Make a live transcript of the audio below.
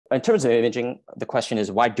in terms of imaging, the question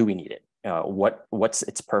is, why do we need it? What's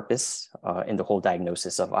its purpose in the whole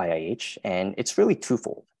diagnosis of IIH? And it's really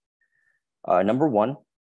twofold. Number one,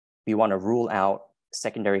 we want to rule out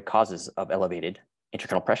secondary causes of elevated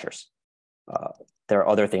intracranial pressures. There are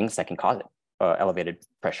other things that can cause it, elevated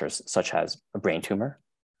pressures, such as a brain tumor,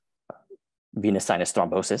 venous sinus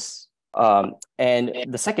thrombosis. And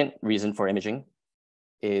the second reason for imaging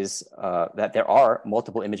is that there are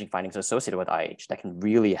multiple imaging findings associated with IIH that can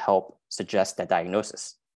really help suggest that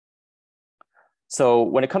diagnosis. So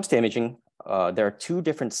when it comes to imaging, there are two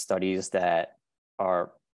different studies that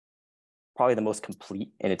are probably the most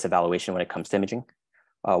complete in its evaluation when it comes to imaging.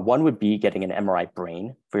 One would be getting an MRI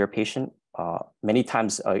brain for your patient. Many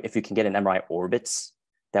times, if you can get an MRI orbits,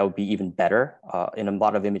 that would be even better. In a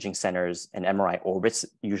lot of imaging centers, an MRI orbits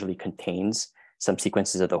usually contains some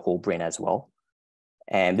sequences of the whole brain as well.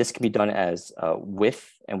 And this can be done as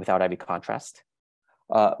with and without IV contrast.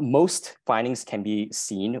 Most findings can be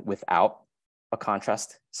seen without a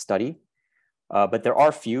contrast study, but there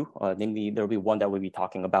are few, namely there will be one that we'll be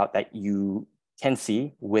talking about that you can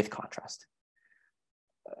see with contrast.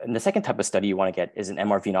 And the second type of study you want to get is an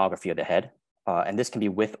MR venography of the head. And this can be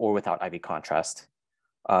with or without IV contrast.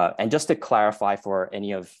 And just to clarify for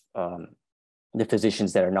any of the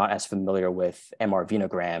physicians that are not as familiar with MR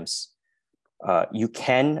venograms, you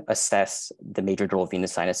can assess the major dural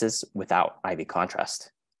venous sinuses without IV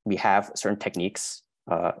contrast. We have certain techniques,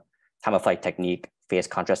 time of flight technique, phase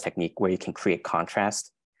contrast technique, where you can create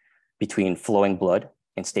contrast between flowing blood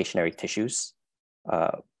and stationary tissues,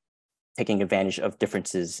 taking advantage of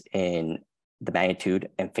differences in the magnitude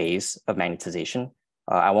and phase of magnetization.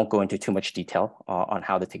 I won't go into too much detail on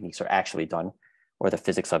how the techniques are actually done or the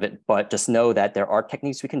physics of it, but just know that there are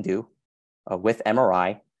techniques we can do with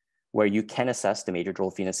MRI where you can assess the major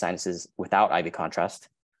dural venous sinuses without IV contrast,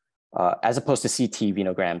 as opposed to CT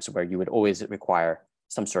venograms where you would always require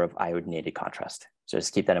some sort of iodinated contrast. So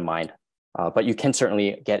just keep that in mind. But you can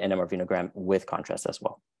certainly get an MR venogram with contrast as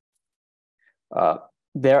well.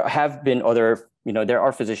 There have been other, there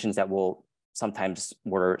are physicians that will sometimes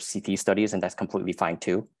order CT studies, and that's completely fine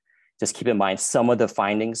too. Just keep in mind, some of the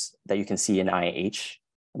findings that you can see in IIH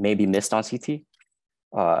may be missed on CT,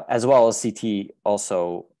 as well as CT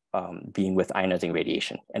also being with ionizing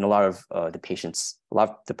radiation. And a lot of the patient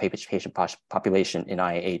population in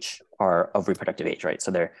IIH are of reproductive age, right?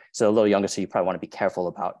 So they're a little younger, so you probably want to be careful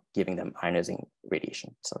about giving them ionizing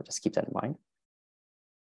radiation. So just keep that in mind.